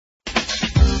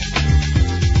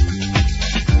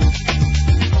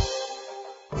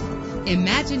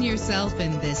Imagine yourself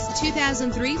in this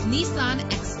 2003 Nissan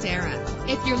Xterra.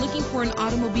 If you're looking for an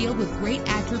automobile with great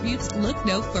attributes, look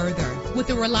no further. With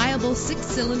a reliable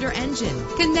 6-cylinder engine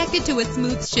connected to a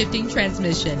smooth shifting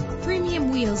transmission,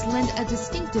 premium wheels lend a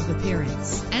distinctive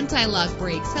appearance. Anti-lock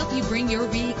brakes help you bring your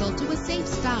vehicle to a safe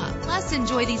stop. Plus,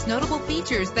 enjoy these notable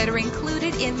features that are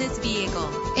included in this vehicle: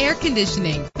 air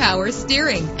conditioning, power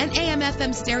steering, an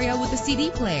AM/FM stereo with a CD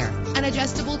player, an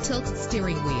adjustable tilt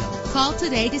steering wheel. Call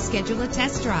today to schedule a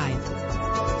test drive.